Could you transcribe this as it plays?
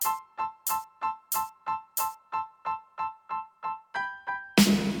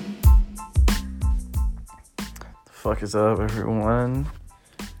Fuck is up, everyone?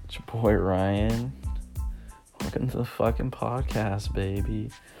 It's your boy Ryan. Welcome to the fucking podcast, baby.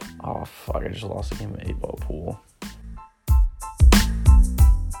 Oh fuck, I just lost a game of 8-ball pool.